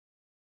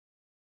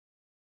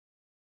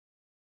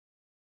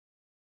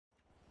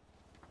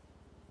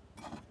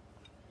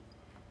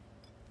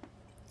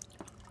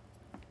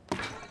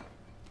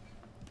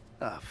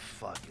The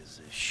fuck is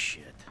this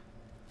shit?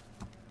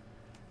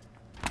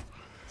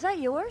 Is that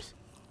yours?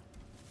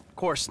 Of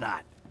course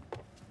not.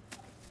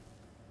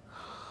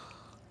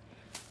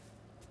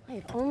 I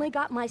have only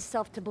got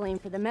myself to blame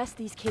for the mess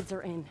these kids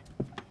are in.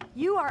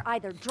 You are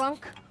either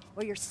drunk,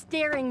 or you're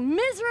staring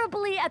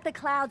miserably at the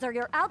clouds, or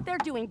you're out there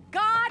doing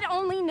God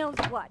only knows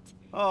what.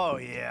 Oh,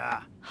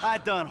 yeah. I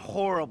done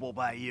horrible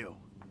by you.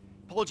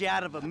 Pulled you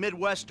out of a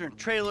Midwestern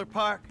trailer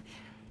park,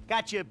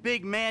 got you a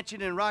big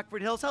mansion in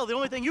Rockford Hills. Hell, the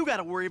only thing you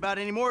gotta worry about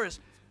anymore is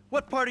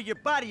what part of your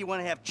body you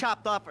want to have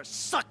chopped off or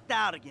sucked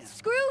out again.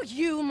 Screw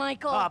you,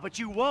 Michael. Ah, but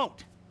you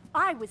won't.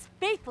 I was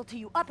faithful to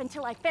you up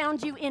until I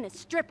found you in a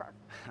stripper.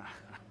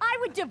 I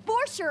would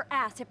divorce your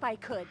ass if I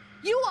could.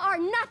 You are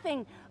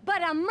nothing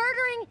but a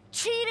murdering,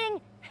 cheating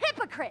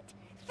hypocrite.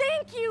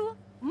 Thank you,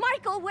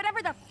 Michael,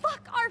 whatever the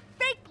fuck our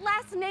fake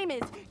last name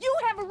is. You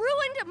have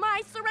ruined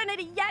my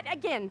serenity yet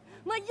again.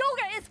 My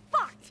yoga is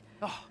fucked.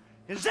 Oh,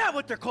 is that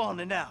what they're calling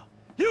it now?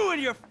 You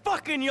and your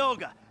fucking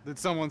yoga. Did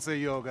someone say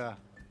yoga?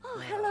 Oh,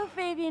 hello,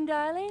 Fabian,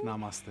 darling.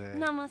 Namaste.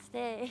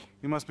 Namaste.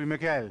 You must be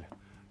Miguel.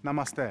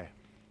 Namaste.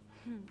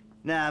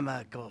 Nah,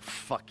 ma, go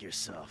fuck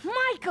yourself.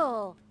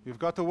 Michael! You've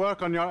got to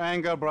work on your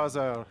anger,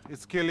 brother.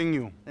 It's killing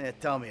you. Yeah,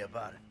 tell me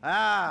about it.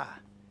 Ah,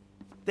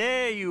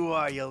 there you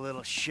are, you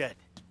little shit.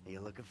 Are you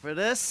looking for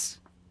this?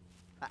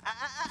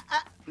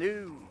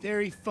 No.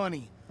 Very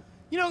funny.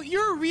 You know,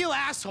 you're a real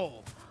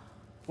asshole.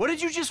 What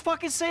did you just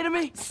fucking say to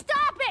me?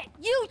 Stop it!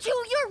 You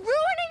two, you're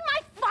ruining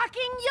my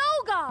fucking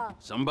yoga!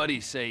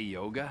 Somebody say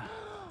yoga?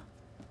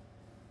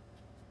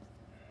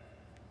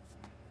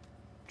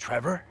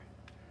 Trevor?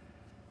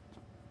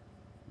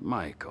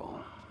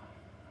 Michael.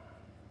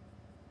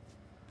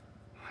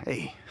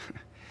 Hey.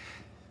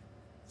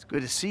 It's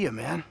good to see you,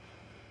 man.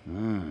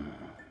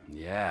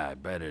 Yeah, I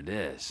bet it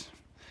is.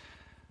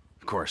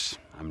 Of course,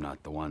 I'm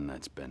not the one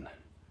that's been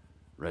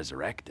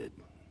resurrected.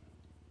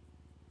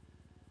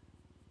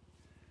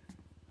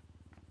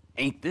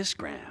 Ain't this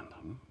grand,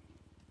 huh?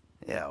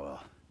 Yeah,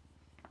 well,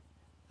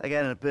 I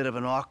got in a bit of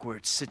an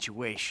awkward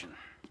situation.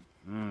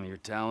 You're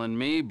telling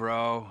me,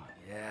 bro.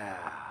 Yeah.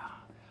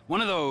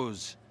 One of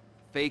those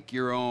fake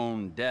your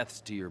own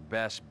deaths to your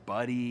best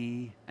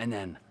buddy, and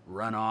then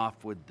run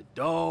off with the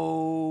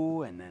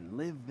dough, and then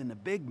live in a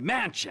big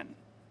mansion.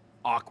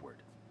 Awkward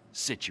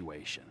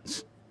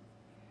situations.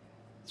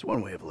 It's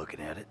one way of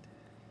looking at it.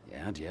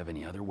 Yeah, do you have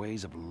any other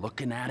ways of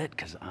looking at it?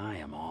 Because I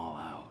am all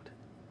out.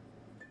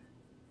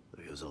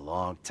 Look, it was a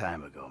long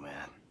time ago,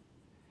 man.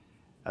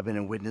 I've been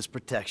in witness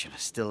protection. I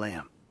still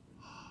am.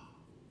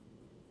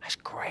 That's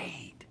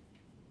great.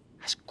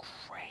 That's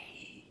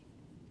great.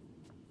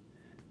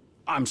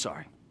 I'm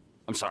sorry.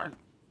 I'm sorry.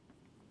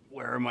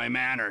 Where are my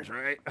manners,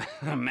 right?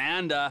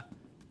 Amanda,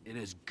 it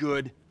is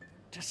good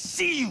to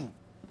see you.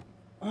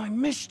 Oh, I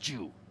missed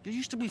you. You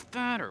used to be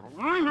fatter.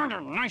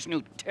 Nice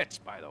new tits,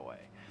 by the way.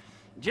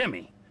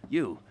 Jimmy,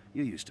 you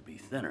used to be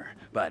thinner,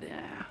 but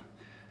I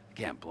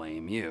can't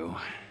blame you.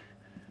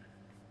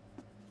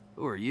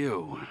 Who are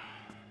you?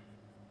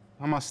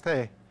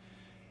 Namaste.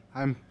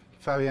 I'm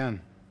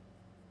Fabian.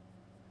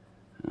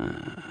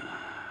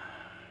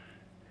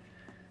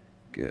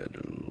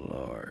 Good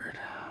Lord.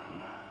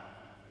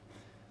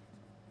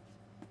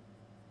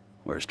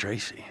 Where's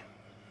Tracy?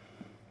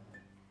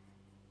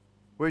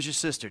 Where's your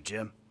sister,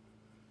 Jim?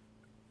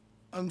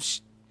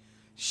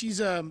 She's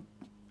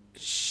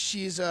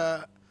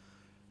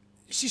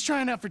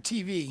trying out for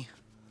TV.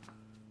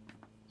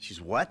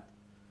 She's what?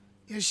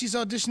 Yeah, she's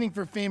auditioning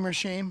for Fame or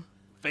Shame.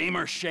 Fame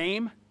or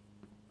shame?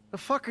 The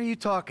fuck are you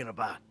talking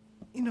about?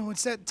 You know,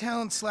 it's that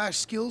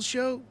talent/skills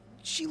show.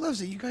 She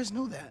loves it, you guys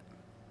know that.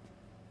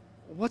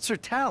 What's her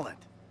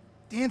talent?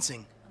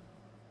 Dancing.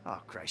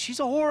 Oh, Christ, she's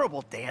a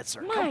horrible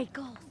dancer.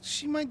 Michael!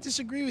 She might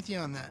disagree with you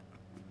on that.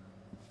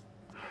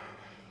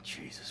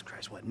 Jesus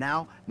Christ, what,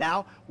 now?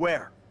 Now?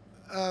 Where?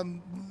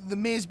 The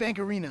Maze Bank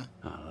Arena.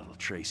 Oh, little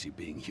Tracy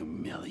being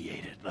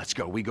humiliated. Let's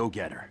go, we go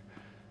get her.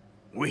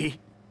 We?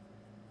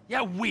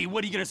 Yeah, we.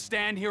 What, are you gonna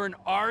stand here and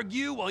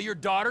argue while your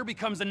daughter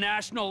becomes a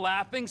national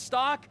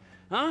laughingstock?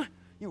 Huh?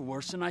 You're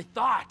worse than I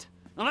thought.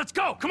 Now let's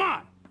go, come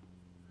on!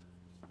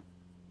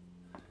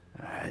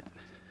 All right.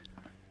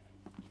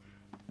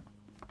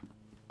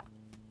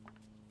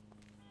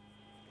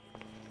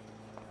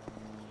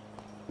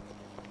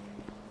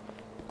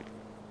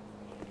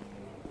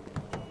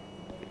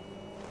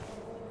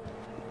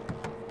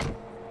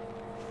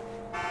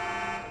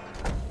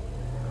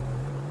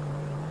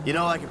 You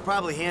know, I could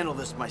probably handle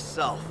this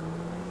myself.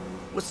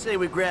 Let's say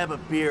we grab a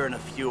beer in a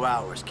few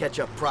hours, catch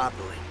up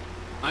properly.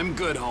 I'm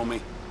good,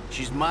 homie.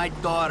 She's my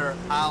daughter,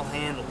 I'll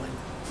handle it.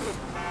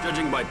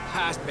 Judging by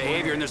past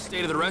behavior and the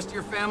state of the rest of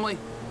your family,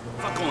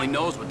 fuck only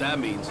knows what that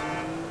means.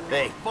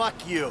 Hey,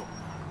 fuck you.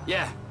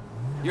 Yeah,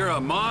 you're a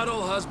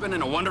model husband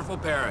and a wonderful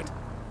parent.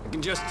 I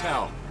can just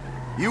tell.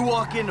 You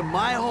walk into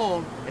my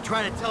home and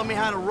try to tell me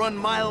how to run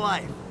my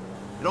life.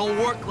 It don't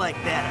work like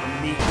that,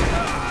 amigo.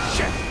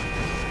 Shit.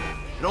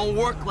 It don't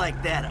work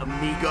like that,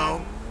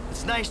 amigo.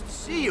 It's nice to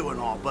see you and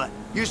all, but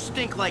you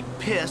stink like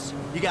piss,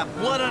 you got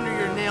blood under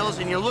your nails,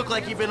 and you look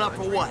like you've been up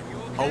for what?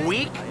 A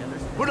week?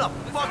 Who the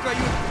fuck are you?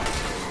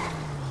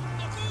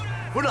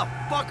 Who the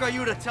fuck are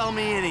you to tell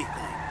me anything?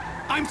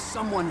 I'm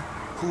someone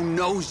who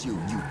knows you,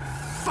 you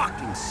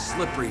fucking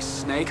slippery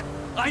snake.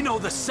 I know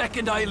the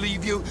second I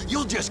leave you,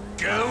 you'll just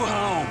go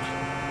home.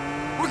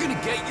 We're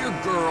gonna get your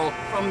girl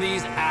from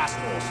these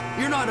assholes.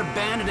 You're not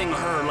abandoning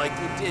her like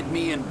you did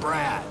me and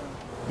Brad.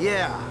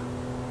 Yeah,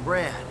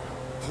 Brad.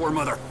 Poor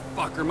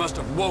motherfucker must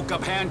have woke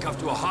up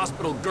handcuffed to a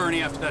hospital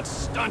gurney after that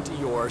stunt of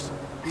yours.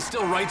 He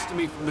still writes to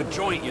me from the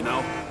joint, you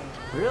know?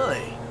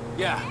 Really?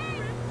 Yeah.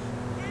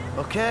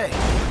 Okay.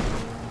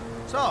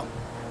 So,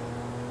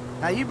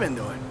 how you been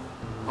doing?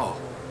 Oh,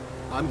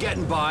 I'm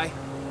getting by.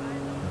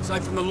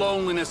 Aside from the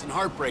loneliness and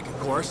heartbreak, of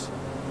course.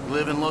 You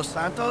live in Los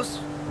Santos?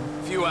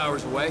 A few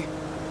hours away.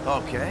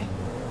 Okay.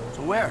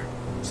 So where?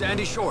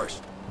 Sandy Shores.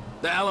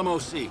 The Alamo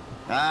Sea.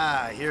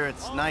 Ah, I hear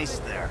it's nice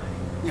there.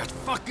 Yeah, it's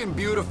fucking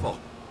beautiful.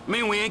 I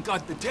mean, we ain't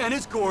got the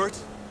tennis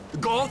courts, the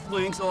golf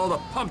links, all the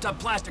pumped-up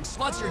plastic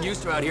sluts you're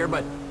used to out here,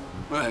 but,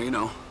 well, you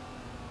know,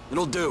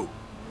 it'll do.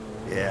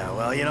 Yeah,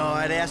 well, you know,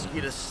 I'd ask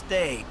you to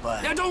stay,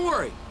 but... Yeah, don't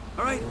worry,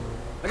 all right?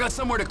 I got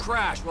somewhere to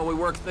crash while we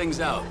work things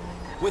out.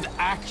 With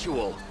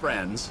actual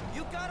friends.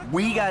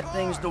 We got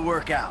things to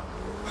work out.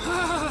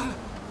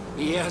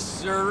 Yes,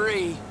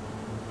 sirree.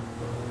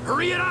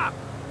 Hurry it up!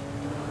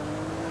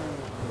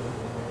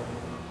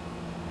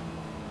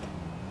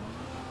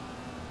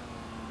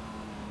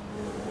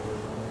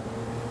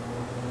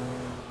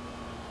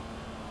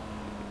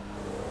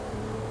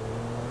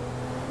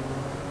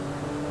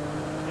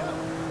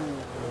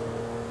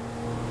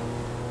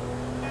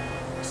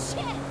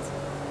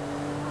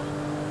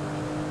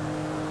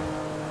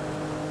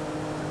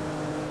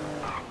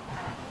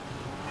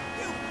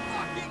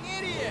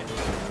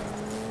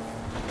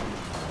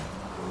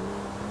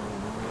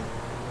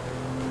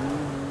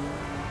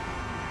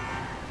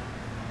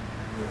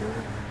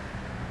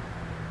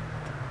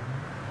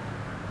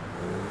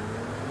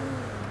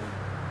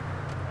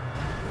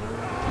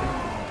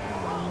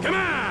 Come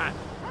on!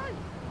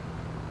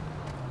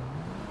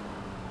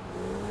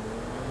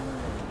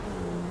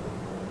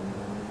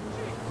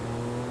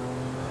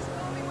 Just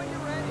tell me when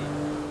you're ready.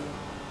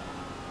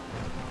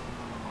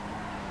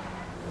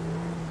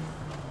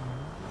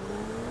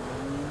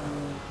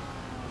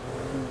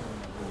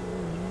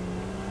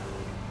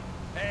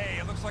 Hey,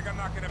 it looks like I'm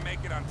not gonna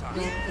make it on time.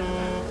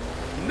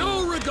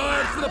 No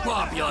regard for the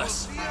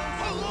populace.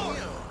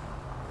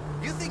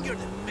 You think you're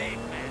the big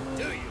man,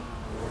 do you?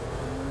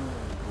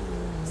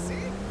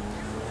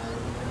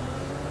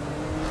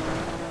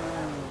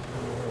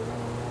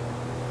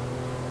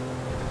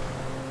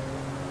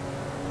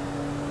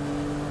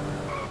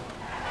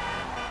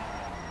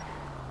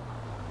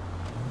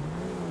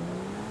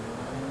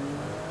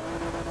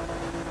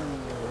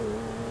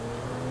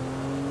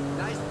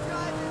 Nice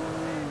driving.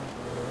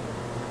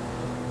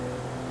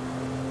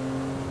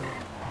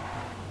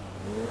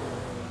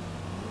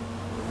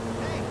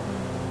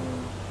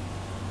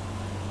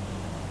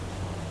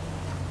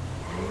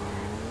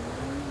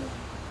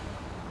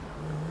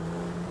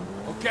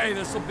 Okay,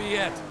 this'll be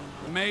it.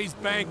 The Maze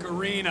Bank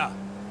Arena.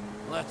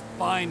 Let's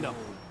find them.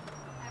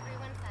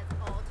 Everyone says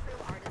all true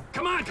artists.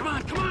 Come on, come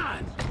on, come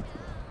on!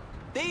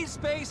 These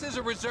spaces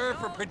are reserved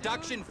for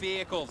production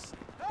vehicles.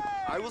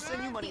 I will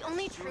send you money. The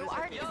only true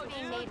art is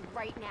being made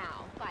right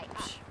now by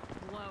us.